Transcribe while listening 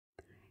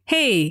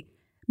Hey,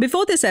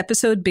 before this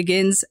episode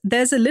begins,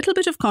 there's a little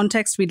bit of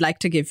context we'd like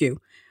to give you.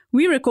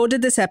 We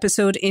recorded this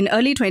episode in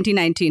early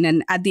 2019,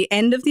 and at the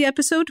end of the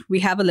episode, we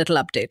have a little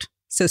update.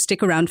 So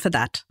stick around for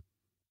that.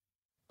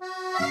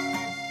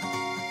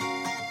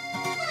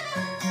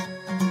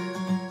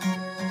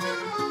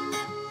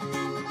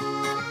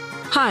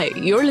 Hi,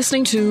 you're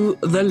listening to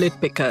The Lit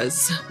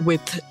Pickers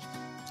with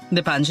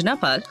Dipanjana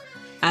Pal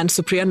and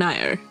Supriya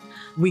Nair.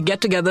 We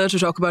get together to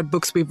talk about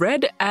books we've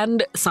read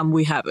and some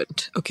we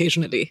haven't,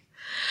 occasionally.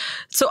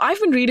 So I've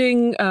been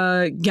reading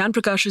Gyan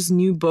Prakash's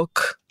new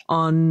book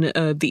on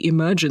the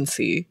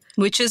emergency.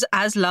 Which is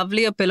as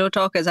lovely a pillow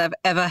talk as I've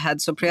ever had,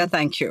 Supriya.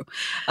 Thank you.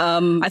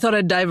 I thought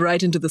I'd dive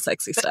right into the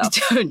sexy stuff.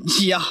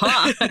 Yeah,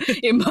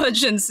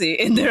 emergency.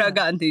 Indira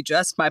Gandhi,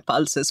 just my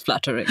pulse is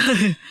fluttering.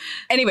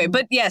 Anyway,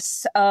 but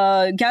yes,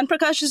 Gyan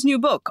Prakash's new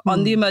book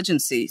on the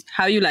emergency.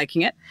 How are you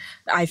liking it?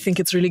 I think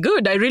it's really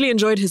good. I really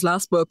enjoyed his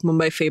last book,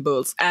 Mumbai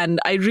Fables, and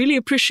I really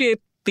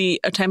appreciate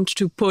the attempt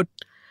to put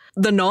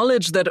the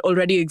knowledge that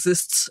already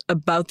exists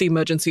about the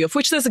emergency, of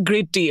which there's a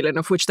great deal and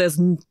of which there's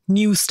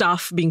new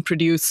stuff being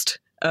produced,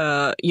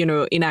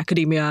 in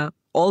academia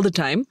all the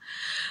time,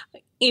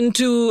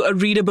 into a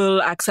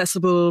readable,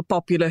 accessible,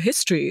 popular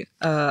history.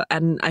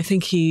 And I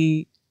think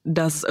he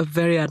does a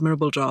very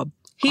admirable job.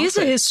 He is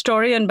a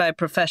historian by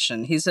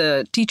profession. He's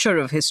a teacher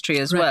of history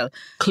as well.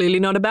 Clearly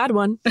not a bad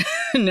one.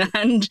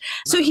 And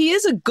so he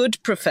is a good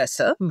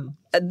professor.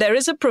 There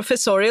is a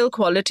professorial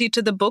quality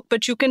to the book,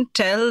 but you can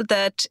tell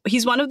that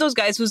he's one of those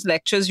guys whose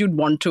lectures you'd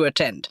want to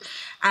attend.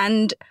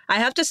 And I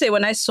have to say,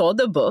 when I saw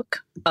the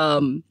book,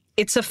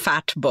 it's a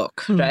fat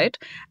book, right?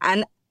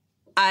 And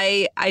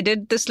I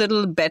did this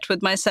little bet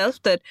with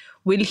myself that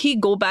will he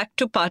go back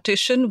to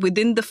partition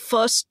within the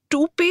first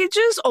 2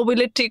 pages or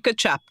will it take a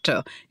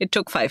chapter? It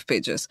took 5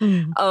 pages.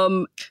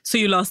 So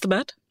you lost the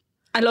bet?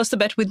 I lost the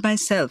bet with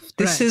myself.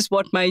 This is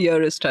what my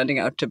year is turning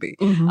out to be.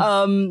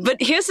 But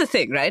here's the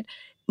thing, right?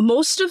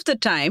 Most of the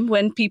time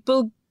when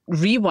people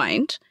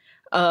rewind,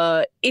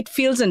 it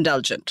feels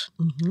indulgent.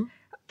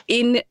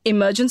 In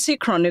Emergency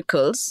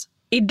Chronicles,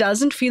 it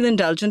doesn't feel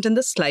indulgent in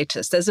the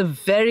slightest. There's a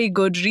very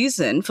good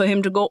reason for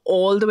him to go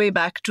all the way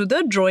back to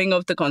the drawing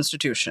of the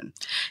Constitution.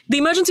 The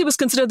emergency was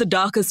considered the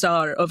darkest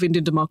hour of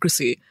Indian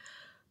democracy.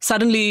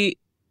 Suddenly,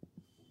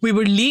 we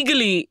were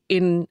legally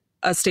in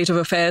a state of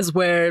affairs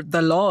where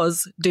the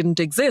laws didn't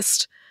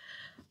exist.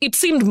 It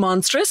seemed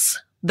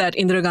monstrous that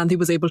Indira Gandhi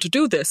was able to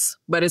do this,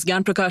 whereas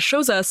Gyan Prakash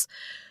shows us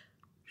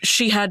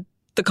she had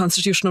the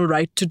constitutional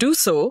right to do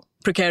so,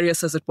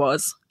 precarious as it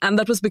was. And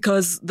that was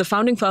because the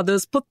founding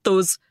fathers put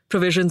those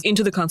provisions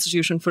into the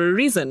Constitution for a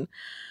reason,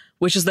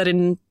 which is that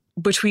in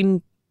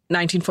between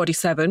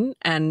 1947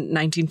 and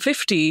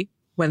 1950,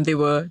 when they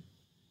were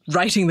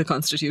writing the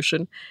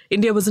Constitution,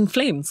 India was in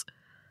flames.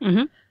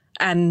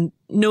 And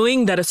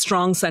knowing that a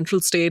strong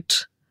central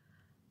state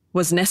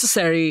was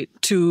necessary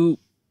to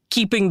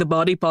keeping the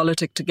body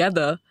politic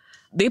together,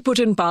 they put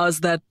in powers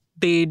that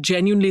they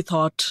genuinely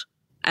thought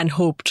and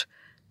hoped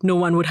no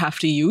one would have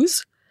to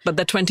use, but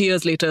that 20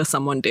 years later,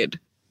 someone did.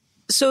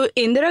 So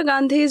Indira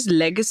Gandhi's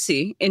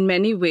legacy, in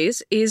many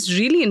ways, is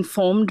really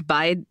informed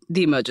by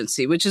the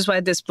emergency, which is why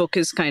this book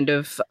is kind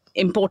of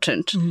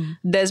important.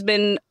 There's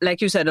been,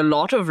 like you said, a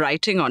lot of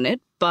writing on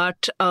it.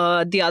 But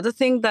the other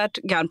thing that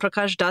Gyan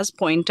Prakash does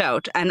point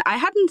out, and I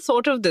hadn't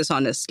thought of this,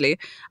 honestly,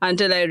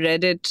 until I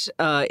read it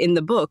in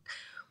the book,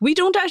 we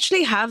don't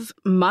actually have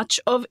much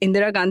of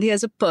Indira Gandhi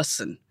as a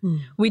person.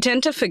 We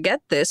tend to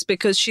forget this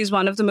because she's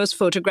one of the most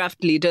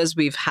photographed leaders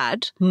we've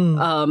had.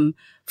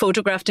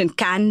 Photographed in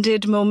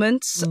candid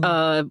moments,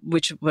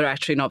 which were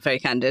actually not very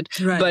candid.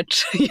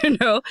 But,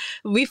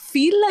 we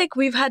feel like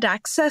we've had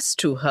access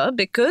to her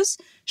because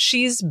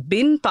she's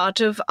been part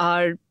of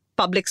our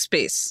public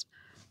space.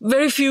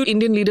 Very few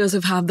Indian leaders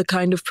have had the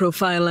kind of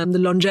profile and the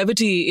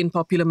longevity in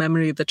popular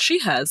memory that she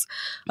has.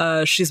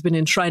 She's been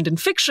enshrined in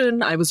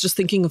fiction. I was just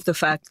thinking of the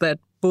fact that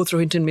both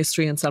Rohinton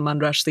Mistry and Salman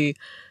Rushdie,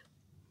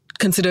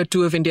 considered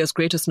 2 of India's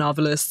greatest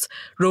novelists,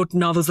 wrote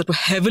novels that were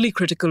heavily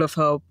critical of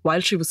her while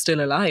she was still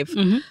alive,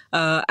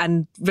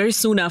 and very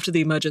soon after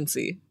the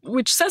emergency,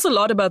 which says a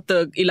lot about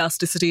the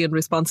elasticity and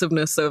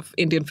responsiveness of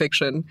Indian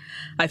fiction,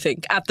 I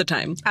think, at the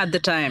time. At the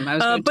time, I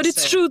was going but to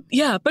it's say. true,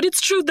 but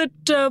it's true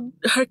that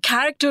her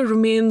character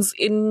remains,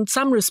 in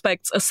some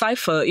respects, a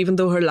cipher, even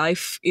though her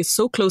life is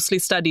so closely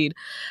studied,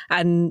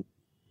 and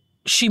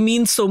she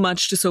means so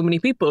much to so many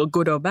people,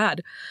 good or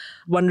bad.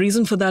 One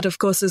reason for that, of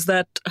course, is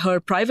that her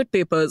private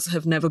papers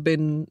have never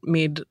been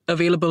made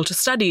available to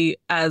study,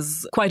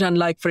 as quite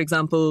unlike, for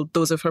example,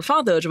 those of her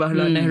father,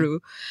 Jawaharlal Nehru.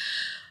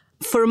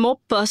 For a more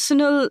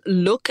personal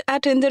look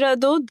at Indira,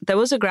 though, there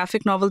was a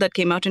graphic novel that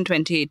came out in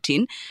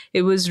 2018.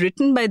 It was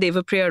written by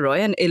Devapriya Roy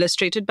and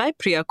illustrated by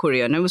Priya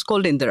Kurian. It was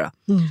called Indira.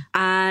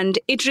 And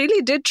it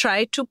really did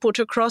try to put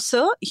across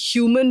a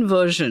human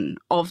version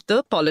of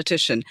the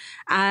politician.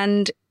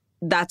 And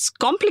that's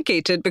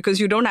complicated because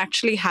you don't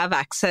actually have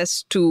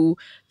access to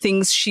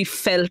things she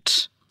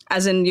felt,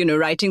 as in,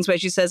 writings where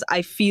she says,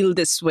 I feel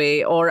this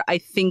way or I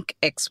think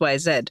X, Y,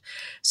 Z.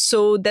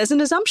 So there's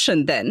an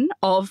assumption then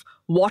of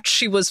what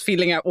she was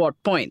feeling at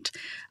what point.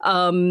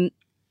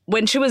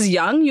 When she was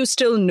young, you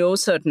still know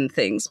certain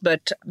things,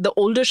 but the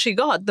older she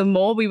got, the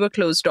more we were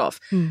closed off.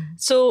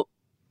 So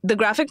the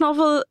graphic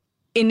novel,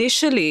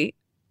 initially,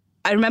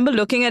 I remember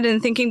looking at it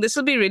and thinking, this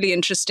will be really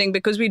interesting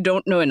because we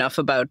don't know enough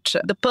about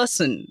the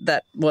person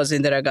that was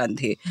Indira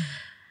Gandhi.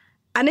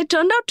 And it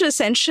turned out to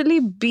essentially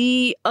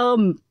be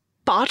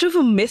part of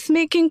a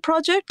myth-making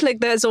project. Like,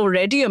 there's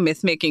already a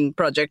myth-making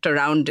project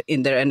around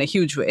Indira in a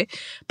huge way.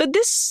 But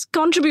this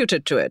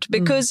contributed to it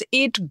because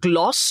it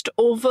glossed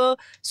over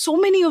so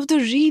many of the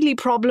really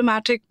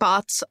problematic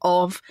parts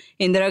of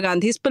Indira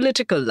Gandhi's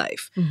political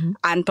life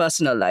and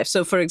personal life.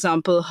 So, for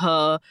example,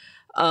 her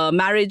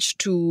marriage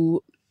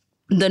to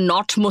the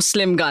not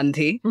Muslim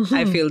Gandhi,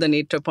 I feel the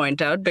need to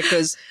point out,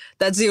 because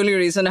that's the only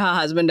reason her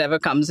husband ever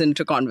comes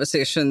into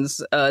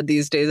conversations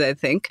these days, I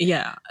think.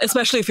 Yeah,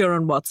 especially if you're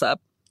on WhatsApp.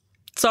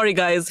 Sorry,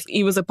 guys,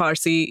 he was a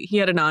Parsi. He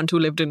had an aunt who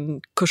lived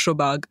in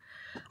Khushrobagh.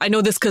 I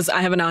know this because I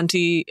have an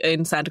auntie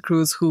in Santa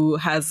Cruz who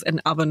has an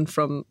oven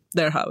from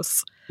their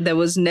house. There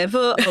was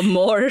never a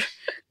more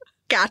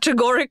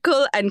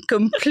categorical and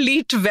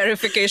complete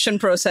verification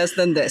process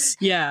than this.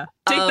 Yeah,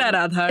 take that,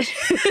 Aadhar.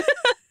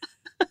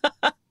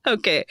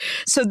 Okay,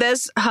 so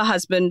there's her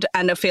husband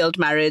and a failed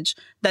marriage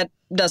that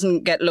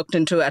doesn't get looked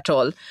into at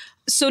all.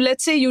 So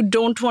let's say you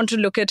don't want to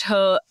look at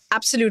her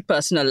absolute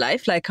personal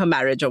life, like her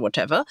marriage or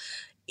whatever.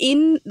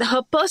 In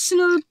her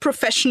personal,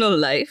 professional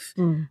life,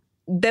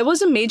 there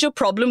was a major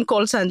problem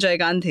called Sanjay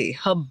Gandhi.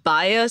 Her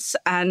bias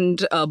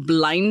and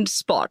blind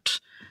spot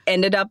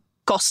ended up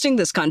costing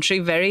this country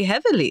very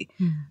heavily.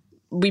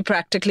 We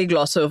practically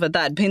gloss over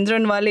that.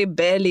 Bhindranwale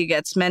barely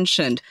gets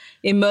mentioned.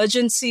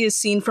 Emergency is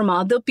seen from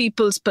other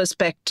people's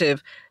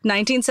perspective.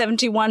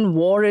 1971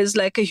 war is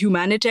like a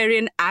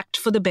humanitarian act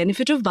for the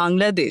benefit of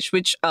Bangladesh,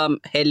 which,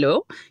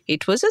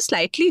 it was a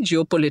slightly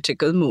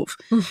geopolitical move.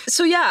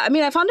 So yeah, I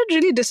mean, I found it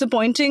really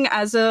disappointing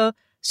as a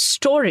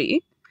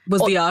story.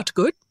 Was the art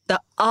good? The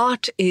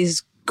art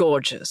is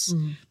gorgeous.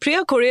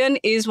 Priya Kurian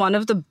is one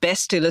of the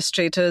best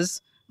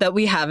illustrators that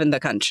we have in the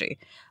country.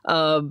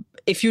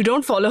 If you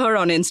don't follow her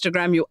on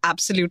Instagram, you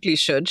absolutely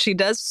should. She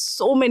does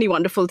so many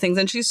wonderful things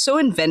and she's so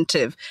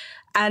inventive.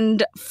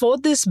 And for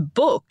this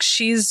book,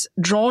 she's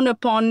drawn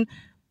upon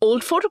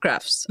old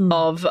photographs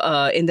of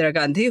Indira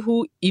Gandhi,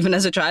 who even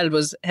as a child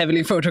was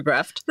heavily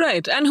photographed.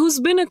 Right. And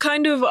who's been a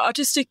kind of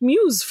artistic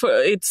muse,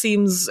 it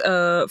seems,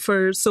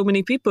 for so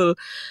many people.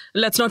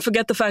 Let's not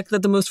forget the fact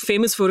that the most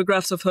famous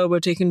photographs of her were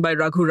taken by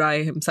Raghu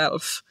Rai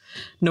himself,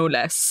 no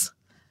less.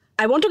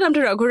 I want to come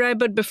to Raghu Rai,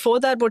 but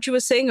before that, what you were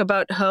saying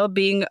about her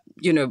being,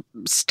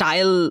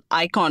 style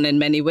icon in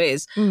many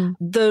ways,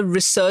 the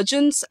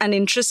resurgence and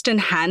interest in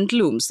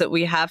handlooms that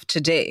we have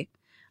today,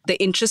 the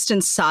interest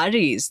in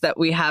saris that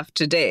we have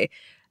today,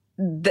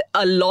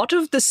 a lot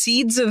of the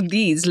seeds of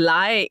these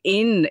lie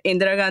in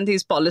Indira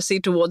Gandhi's policy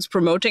towards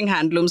promoting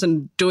handlooms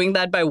and doing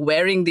that by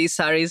wearing these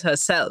saris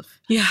herself.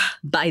 Yeah.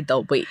 By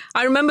the way.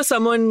 I remember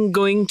someone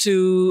going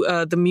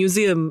to the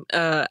museum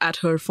at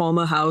her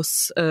former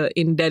house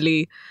in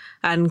Delhi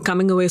and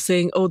coming away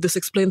saying, oh, this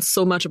explains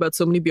so much about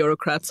so many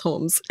bureaucrats'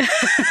 homes.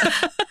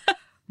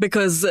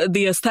 Because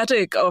the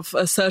aesthetic of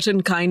a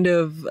certain kind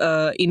of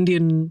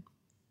Indian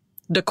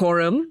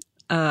decorum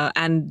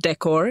and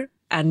decor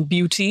and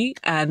beauty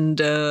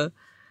and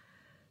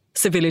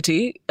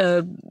civility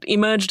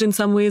emerged in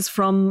some ways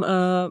from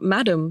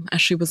Madam,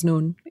 as she was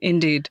known.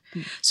 Indeed.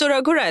 So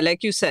Raghu Rai,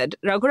 like you said,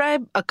 Raghu Rai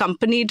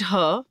accompanied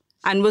her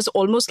and was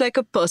almost like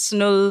a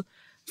personal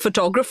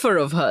photographer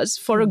of hers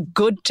for a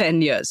good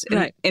 10 years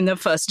in the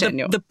first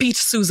tenure. The Pete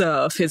Souza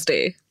of his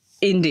day.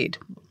 Indeed.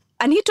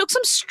 And he took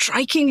some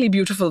strikingly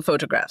beautiful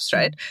photographs,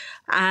 right?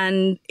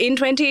 And in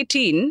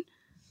 2018,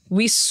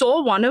 we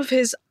saw one of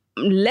his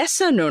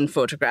lesser known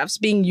photographs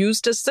being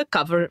used as the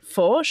cover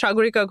for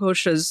Shagurika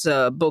Ghosh's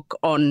book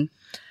on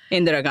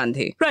Indira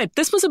Gandhi. Right.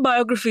 This was a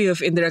biography of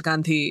Indira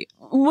Gandhi.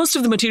 Most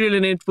of the material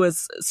in it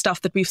was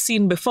stuff that we've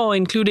seen before,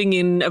 including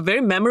in a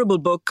very memorable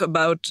book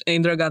about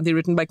Indira Gandhi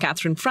written by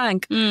Catherine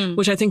Frank,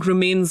 which I think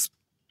remains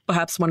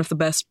perhaps one of the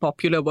best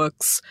popular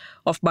works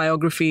of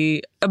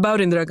biography about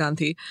Indira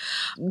Gandhi.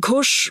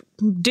 Ghosh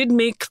did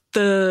make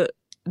the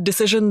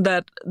decision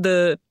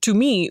to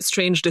me,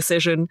 strange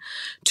decision,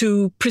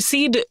 to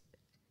precede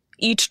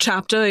each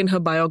chapter in her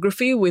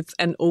biography with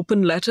an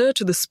open letter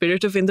to the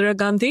spirit of Indira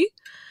Gandhi.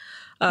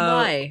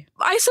 Why?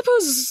 I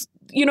suppose,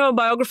 a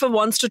biographer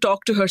wants to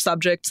talk to her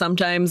subject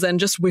sometimes and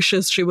just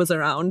wishes she was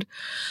around.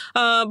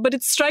 But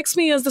it strikes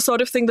me as the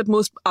sort of thing that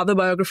most other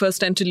biographers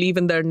tend to leave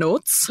in their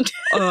notes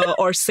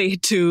or say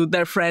to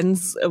their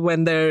friends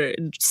when they're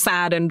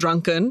sad and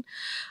drunken.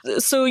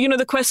 So,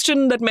 the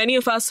question that many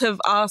of us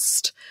have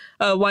asked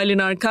while in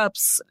our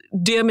cups,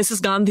 dear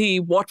Mrs. Gandhi,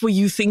 what were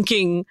you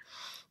thinking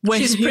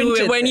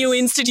when you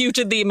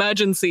instituted the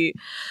emergency?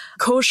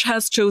 Ghosh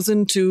has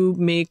chosen to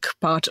make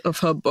part of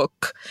her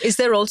book. Is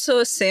there also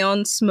a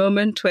seance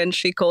moment when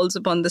she calls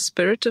upon the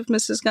spirit of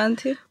Mrs.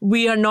 Gandhi?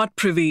 We are not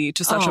privy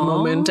to such a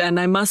moment. And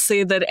I must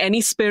say that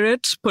any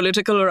spirit,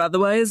 political or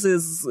otherwise,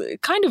 is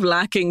kind of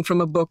lacking from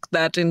a book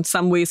that in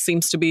some ways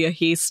seems to be a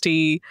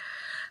hasty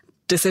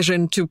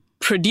decision to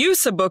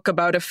produce a book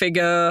about a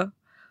figure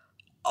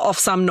of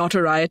some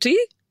notoriety,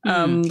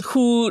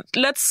 who,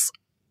 let's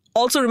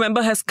also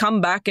remember, has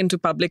come back into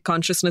public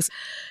consciousness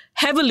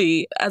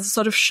heavily as a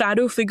sort of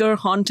shadow figure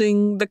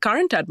haunting the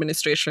current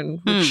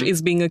administration, which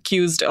is being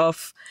accused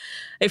of,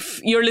 if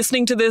you're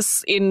listening to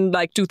this in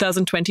like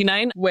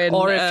 2029, when...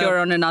 Or if you're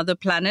on another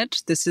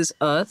planet, this is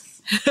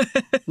Earth.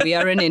 We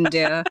are in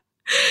India.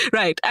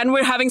 Right. And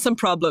we're having some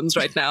problems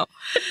right now.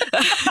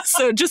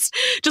 So just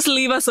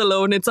leave us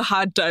alone. It's a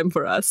hard time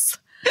for us.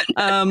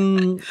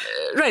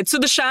 Right. So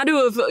the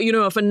shadow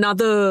of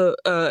another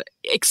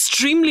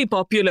extremely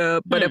popular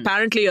but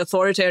apparently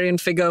authoritarian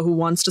figure who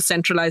wants to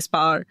centralize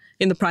power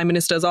in the prime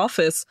minister's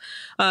office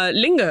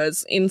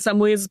lingers in some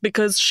ways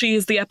because she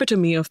is the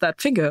epitome of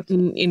that figure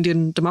in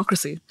Indian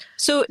democracy.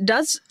 So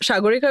does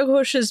Sagarika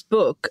Ghosh's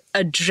book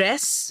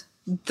address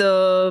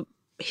the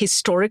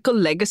historical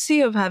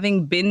legacy of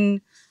having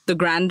been the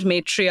grand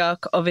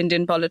matriarch of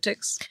Indian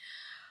politics?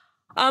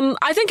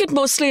 I think it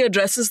mostly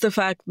addresses the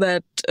fact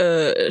that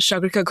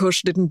Sagarika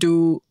Ghosh didn't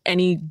do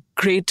any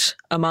great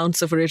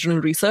amounts of original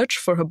research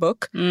for her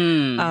book,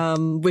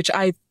 which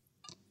I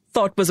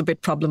thought was a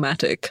bit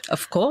problematic.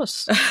 Of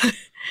course.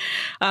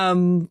 I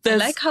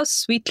like how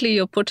sweetly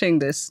you're putting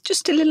this.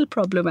 Just a little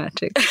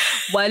problematic.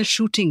 While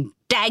shooting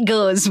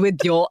daggers with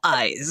your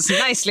eyes.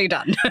 Nicely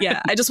done.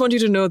 Yeah, I just want you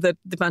to know that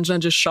Dipanjana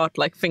just shot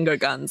like finger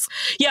guns.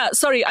 Yeah,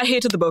 sorry, I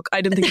hated the book.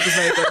 I didn't think it was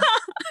very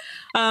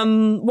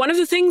good. One of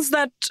the things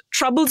that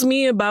troubles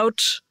me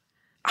about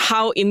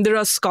how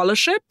Indira's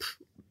scholarship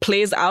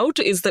plays out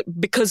is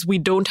that because we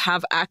don't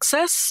have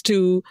access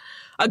to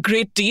a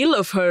great deal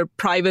of her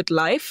private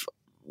life,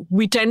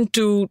 we tend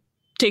to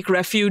take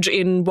refuge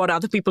in what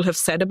other people have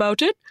said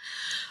about it,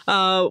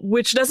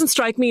 which doesn't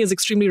strike me as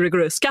extremely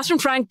rigorous. Catherine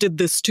Frank did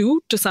this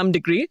too, to some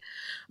degree.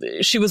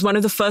 She was one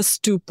of the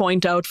first to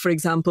point out, for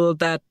example,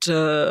 that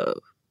a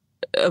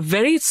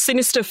very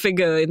sinister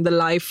figure in the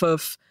life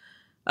of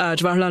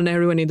Jawaharlal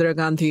Nehru and Indira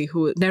Gandhi,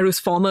 Nehru's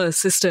former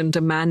assistant,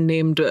 a man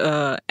named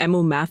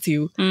M.O.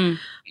 Matthew,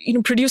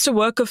 produced a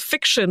work of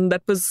fiction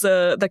that was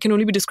that can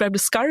only be described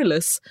as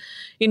scurrilous,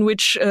 in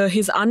which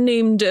his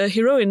unnamed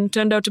heroine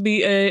turned out to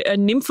be a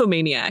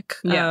nymphomaniac.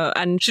 Yeah.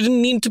 And she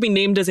didn't need to be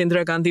named as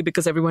Indira Gandhi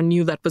because everyone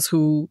knew that was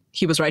who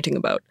he was writing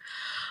about.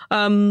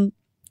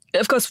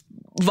 Of course,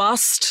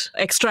 vast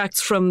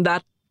extracts from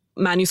that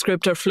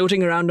manuscript are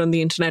floating around on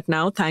the internet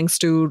now, thanks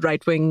to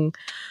right-wing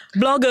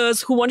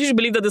bloggers who want you to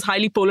believe that this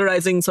highly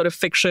polarizing sort of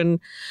fiction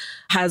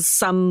has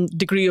some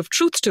degree of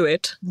truth to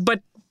it.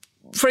 But,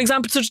 for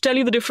example, so to tell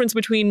you the difference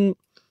between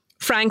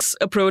Frank's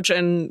approach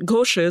and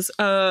Ghosh's,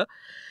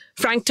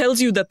 Frank tells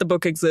you that the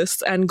book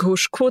exists and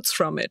Ghosh quotes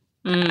from it.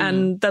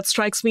 And that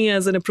strikes me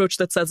as an approach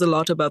that says a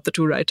lot about the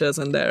two writers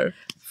and their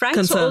Frank's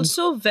concerns.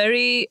 also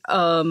very...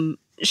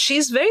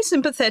 she's very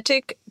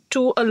sympathetic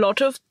to a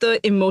lot of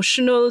the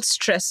emotional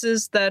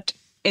stresses that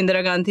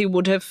Indira Gandhi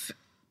would have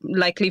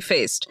likely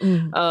faced.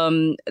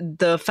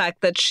 The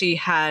fact that she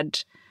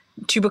had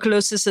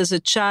tuberculosis as a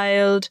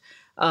child,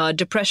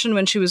 depression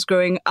when she was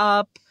growing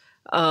up,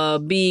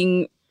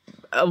 being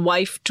a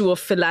wife to a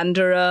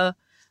philanderer.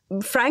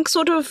 Frank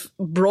sort of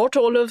brought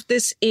all of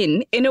this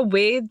in a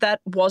way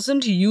that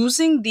wasn't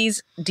using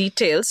these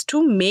details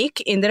to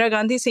make Indira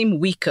Gandhi seem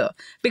weaker.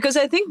 Because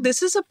I think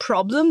this is a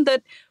problem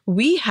that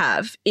we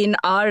have in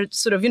our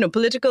sort of,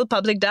 political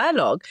public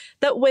dialogue,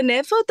 that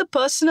whenever the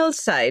personal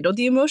side or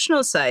the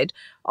emotional side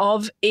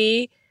of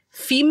a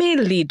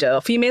female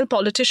leader, female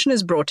politician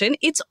is brought in,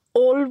 it's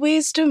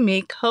always to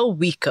make her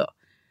weaker.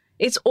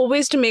 It's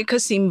always to make her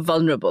seem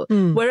vulnerable.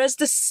 Whereas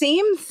the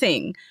same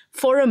thing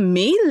for a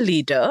male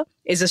leader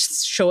is a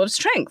show of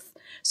strength.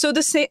 So,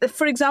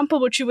 for example,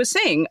 what you were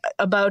saying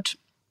about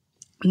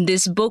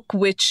this book,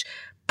 which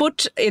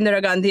put Indira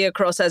Gandhi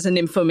across as an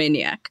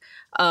nymphomaniac,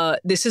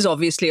 this is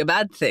obviously a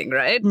bad thing,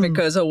 right?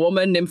 Because a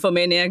woman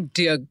nymphomaniac,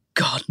 dear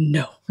God,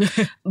 no.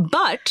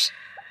 But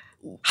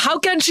how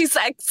can she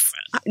sex?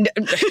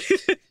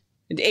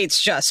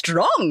 It's just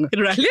wrong,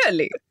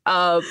 clearly.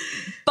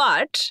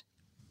 But...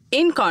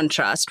 in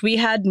contrast, we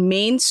had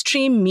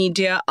mainstream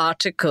media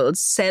articles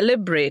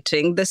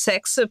celebrating the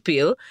sex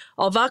appeal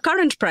of our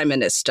current prime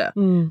minister,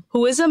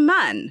 who is a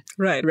man.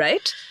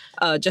 Right.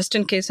 Just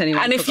in case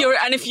anyone. And if you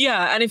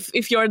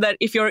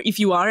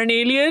are an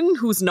alien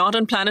who's not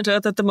on planet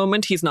Earth at the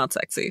moment, he's not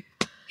sexy.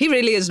 He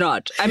really is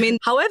not. I mean,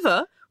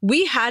 however,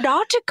 we had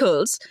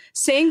articles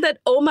saying that,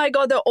 oh my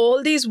God, there are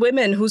all these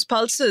women whose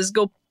pulses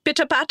go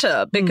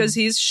pitter-patter because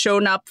he's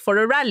shown up for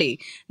a rally.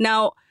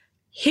 Now,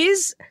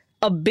 his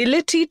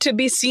ability to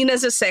be seen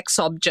as a sex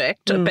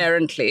object,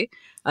 apparently,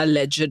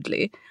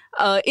 allegedly,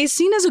 is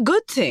seen as a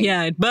good thing.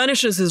 Yeah, it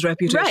burnishes his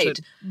reputation. Right.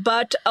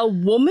 But a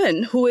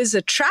woman who is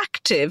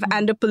attractive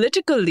and a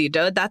political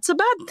leader, that's a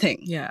bad thing.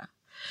 Yeah.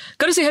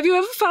 Gotta say, have you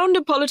ever found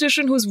a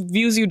politician whose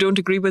views you don't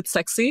agree with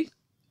sexy?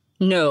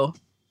 No.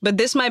 But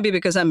this might be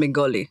because I'm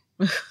Bengali.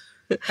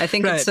 I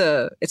think it's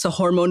a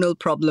hormonal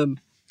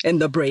problem in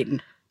the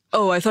brain.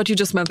 Oh, I thought you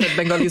just meant that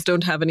Bengalis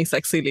don't have any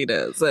sexy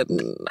leaders.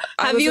 And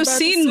Have you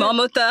seen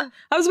Mamata?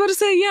 I was about to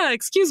say, yeah,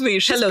 excuse me.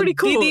 She's pretty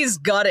cool. Didi's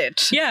got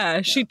it.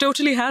 Yeah, she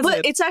totally has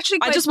it. It's actually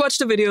I just watched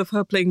a video of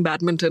her playing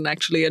badminton,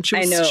 actually, and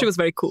she was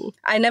very cool.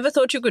 I never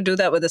thought you could do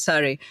that with a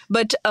sari.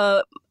 But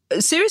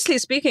seriously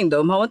speaking,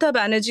 though, Mamata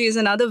Banerjee is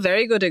another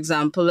very good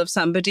example of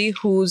somebody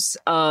whose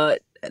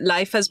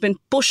life has been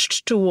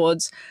pushed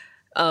towards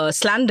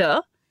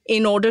slander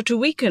in order to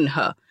weaken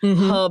her.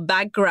 Mm-hmm. Her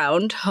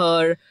background,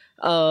 her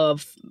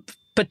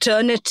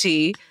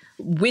paternity,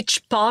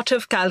 which part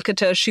of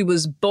Calcutta she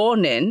was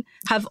born in,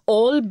 have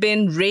all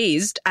been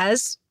raised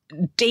as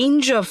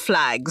danger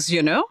flags,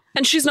 you know?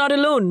 And she's not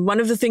alone. One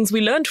of the things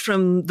we learned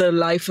from the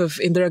life of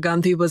Indira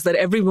Gandhi was that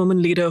every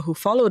woman leader who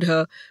followed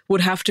her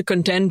would have to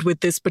contend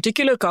with this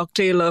particular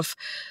cocktail of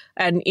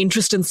an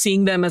interest in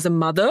seeing them as a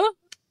mother,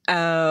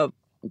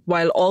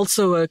 while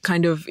also a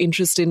kind of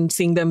interest in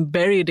seeing them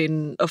buried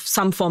in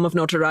some form of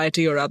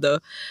notoriety or other.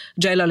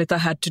 Jayalalitha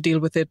had to deal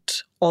with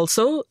it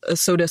also.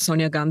 So does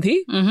Sonia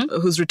Gandhi,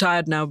 who's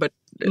retired now, but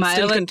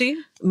Mayawati?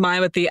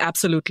 Mayawati,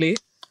 absolutely.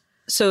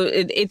 So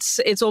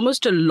it's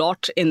almost a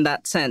lot in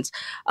that sense.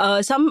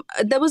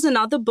 There was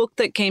another book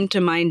that came to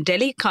mind,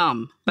 Delhi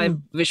Calm by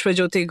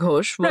Vishwajyoti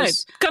Ghosh. Right.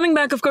 Coming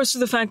back, of course, to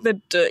the fact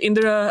that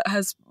Indira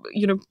has,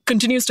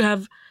 continues to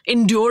have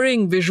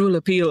enduring visual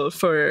appeal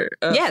for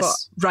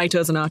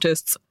writers and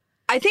artists.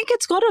 I think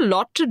it's got a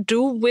lot to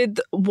do with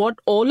what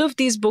all of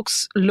these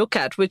books look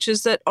at, which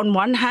is that on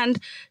one hand,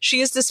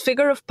 she is this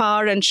figure of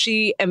power and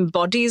she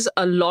embodies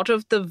a lot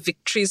of the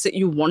victories that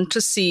you want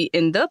to see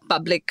in the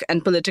public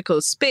and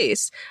political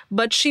space.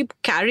 But she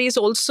carries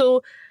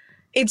also,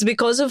 it's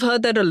because of her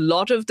that a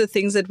lot of the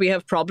things that we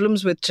have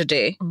problems with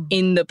today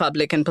in the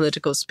public and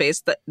political space,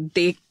 that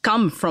they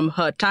come from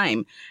her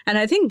time. And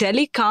I think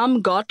Delhi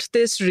Calm got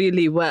this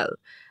really well.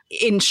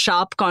 In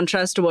sharp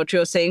contrast to what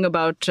you're saying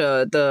about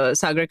the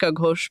Sagarika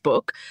Ghosh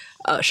book,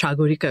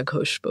 Sagorika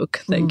Ghosh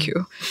book, thank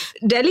you.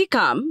 Delhi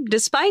Calm,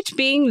 despite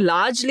being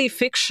largely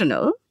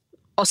fictional,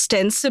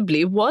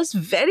 ostensibly was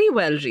very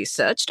well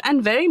researched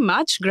and very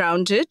much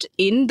grounded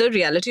in the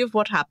reality of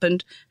what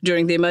happened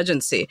during the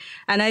emergency.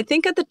 And I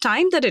think at the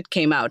time that it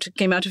came out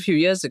a few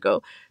years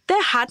ago,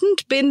 there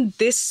hadn't been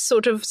this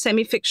sort of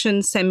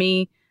semi-fiction,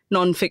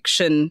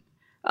 semi-non-fiction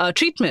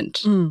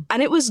treatment.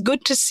 And it was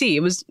good to see.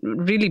 It was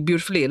really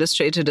beautifully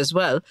illustrated as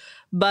well.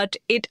 But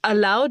it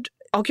allowed,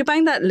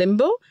 occupying that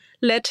limbo,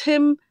 let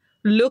him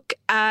look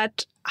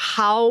at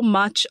how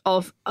much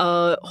of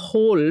a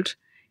hold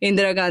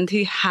Indira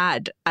Gandhi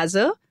had as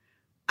a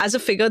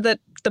figure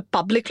that the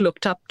public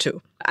looked up to.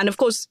 And of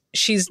course,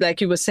 she's, like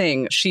you were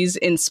saying, she's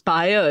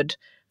inspired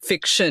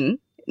fiction,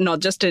 not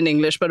just in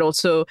English, but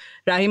also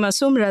Rahi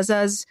Masoom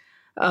Raza's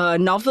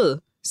novel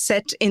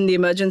set in the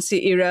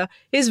emergency era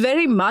is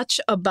very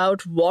much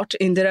about what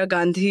Indira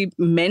Gandhi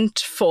meant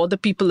for the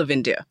people of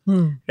India,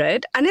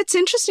 right? And it's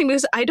interesting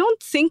because I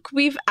don't think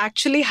we've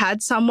actually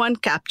had someone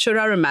capture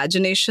our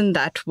imagination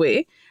that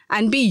way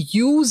and be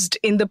used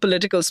in the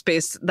political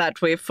space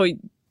that way for,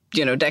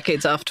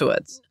 decades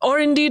afterwards. Or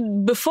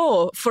indeed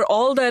before. For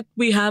all that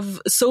we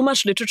have so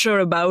much literature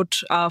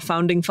about our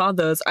founding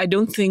fathers, I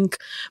don't think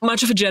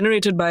much of it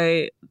generated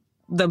by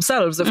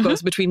themselves, of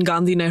course, between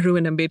Gandhi, Nehru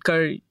and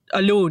Ambedkar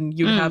alone,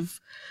 you'd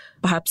have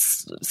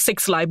perhaps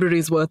 6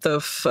 libraries worth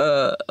of,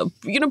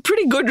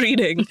 pretty good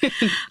reading.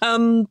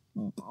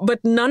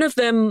 But none of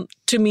them,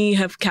 to me,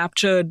 have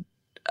captured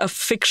a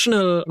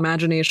fictional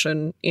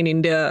imagination in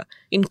India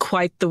in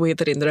quite the way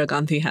that Indira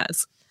Gandhi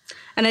has.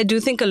 And I do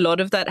think a lot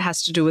of that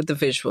has to do with the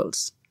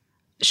visuals.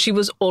 She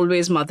was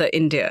always Mother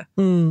India,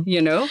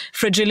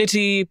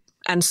 Fragility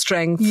and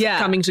strength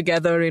coming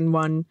together in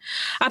one.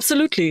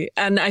 Absolutely.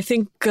 And I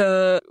think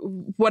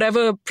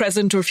whatever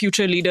present or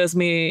future leaders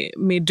may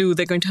do,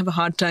 they're going to have a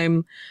hard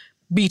time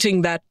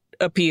beating that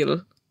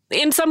appeal.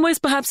 In some ways,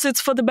 perhaps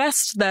it's for the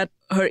best that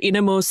her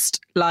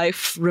innermost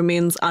life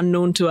remains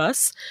unknown to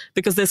us,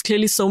 because there's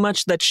clearly so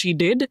much that she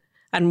did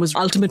and was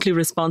ultimately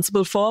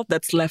responsible for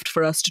that's left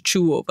for us to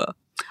chew over.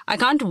 I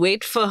can't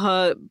wait for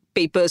her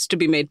papers to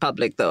be made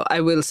public, though. I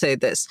will say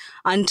this.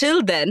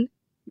 Until then,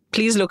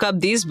 please look up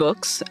these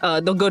books,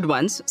 the good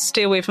ones.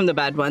 Stay away from the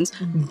bad ones.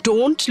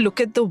 Don't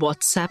look at the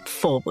WhatsApp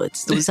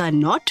forwards. Those are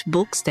not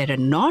books. That are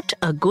not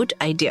a good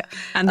idea.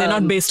 And they're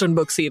not based on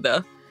books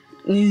either.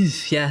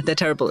 Yeah, they're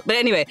terrible. But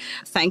anyway,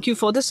 thank you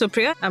for this,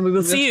 Supriya. And we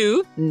will see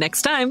you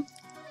next time.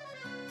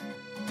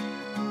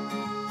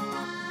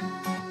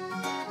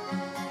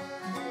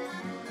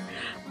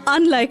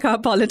 Unlike our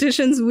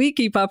politicians, we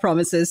keep our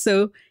promises.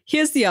 So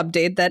here's the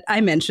update that I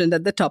mentioned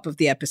at the top of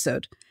the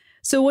episode.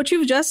 So what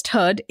you've just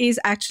heard is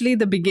actually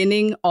the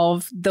beginning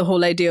of the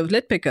whole idea of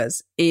Lit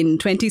Pickers. In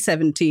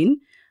 2017,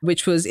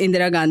 which was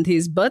Indira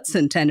Gandhi's birth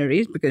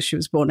centenary, because she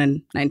was born in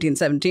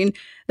 1917,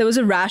 there was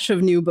a rash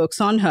of new books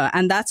on her.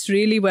 And that's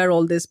really where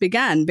all this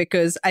began,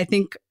 because I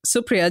think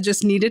Supriya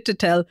just needed to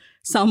tell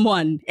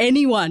someone,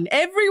 anyone,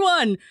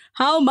 everyone,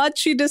 how much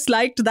she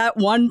disliked that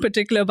one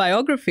particular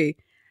biography.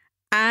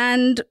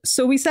 And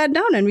so we sat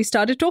down and we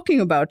started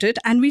talking about it,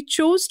 and we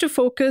chose to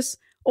focus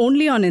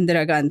only on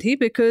Indira Gandhi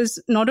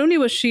because not only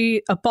was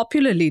she a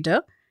popular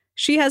leader,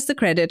 she has the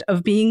credit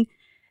of being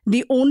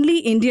the only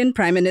Indian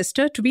prime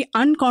minister to be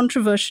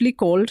uncontroversially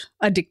called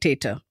a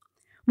dictator.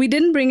 We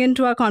didn't bring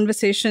into our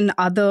conversation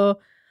other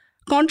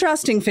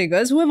contrasting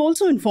figures who have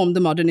also informed the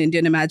modern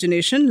Indian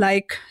imagination,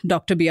 like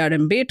Dr. B.R.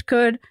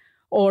 Ambedkar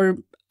or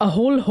a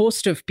whole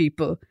host of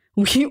people.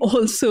 We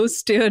also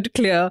steered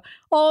clear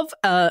of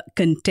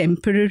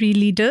contemporary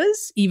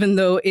leaders, even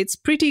though it's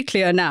pretty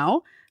clear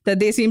now that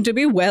they seem to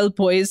be well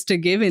poised to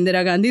give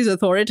Indira Gandhi's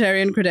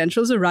authoritarian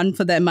credentials a run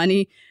for their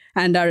money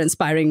and are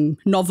inspiring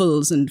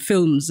novels and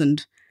films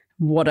and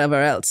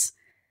whatever else.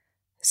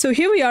 So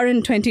here we are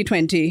in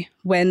 2020,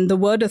 when the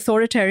word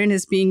authoritarian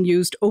is being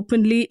used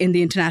openly in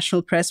the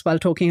international press while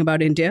talking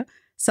about India,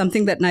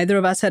 something that neither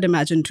of us had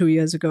imagined 2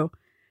 years ago.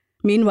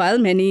 Meanwhile,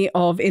 many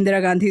of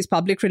Indira Gandhi's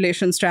public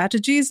relations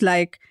strategies,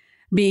 like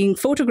being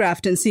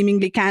photographed in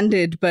seemingly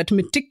candid but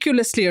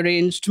meticulously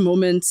arranged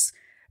moments,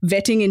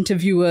 vetting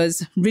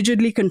interviewers,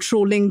 rigidly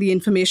controlling the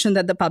information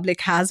that the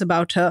public has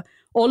about her,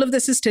 all of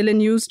this is still in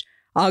use,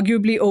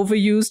 arguably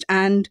overused,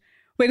 and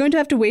we're going to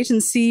have to wait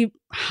and see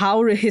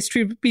how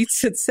history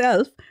repeats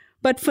itself.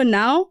 But for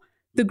now,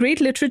 the great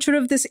literature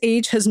of this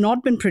age has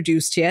not been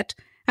produced yet,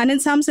 and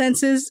in some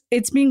senses,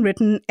 it's being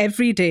written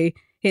every day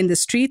in the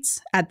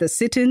streets, at the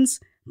sit-ins,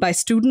 by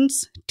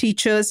students,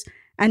 teachers,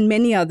 and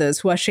many others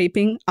who are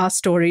shaping our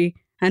story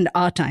and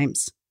our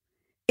times.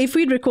 If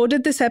we'd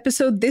recorded this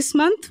episode this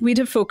month, we'd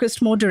have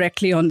focused more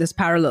directly on this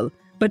parallel,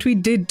 but we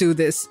did do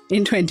this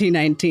in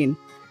 2019.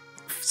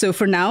 So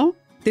for now,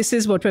 this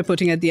is what we're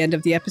putting at the end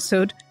of the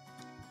episode.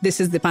 This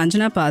is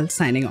Dipanjana Pal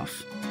signing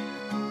off.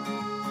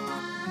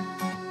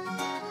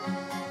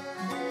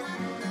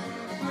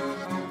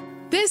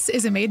 This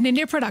is a Made in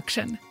India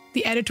production.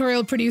 The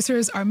editorial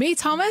producers are May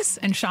Thomas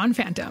and Sean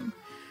Phantom.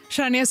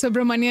 Shania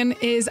Subramanian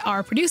is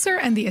our producer,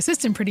 and the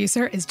assistant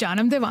producer is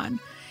Janam Devan.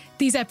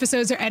 These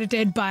episodes are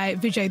edited by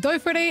Vijay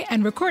Doifore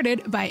and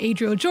recorded by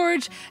Adriel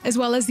George, as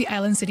well as the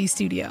Island City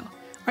Studio.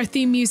 Our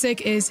theme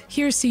music is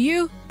Here's to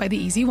You by the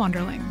Easy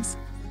Wanderlings.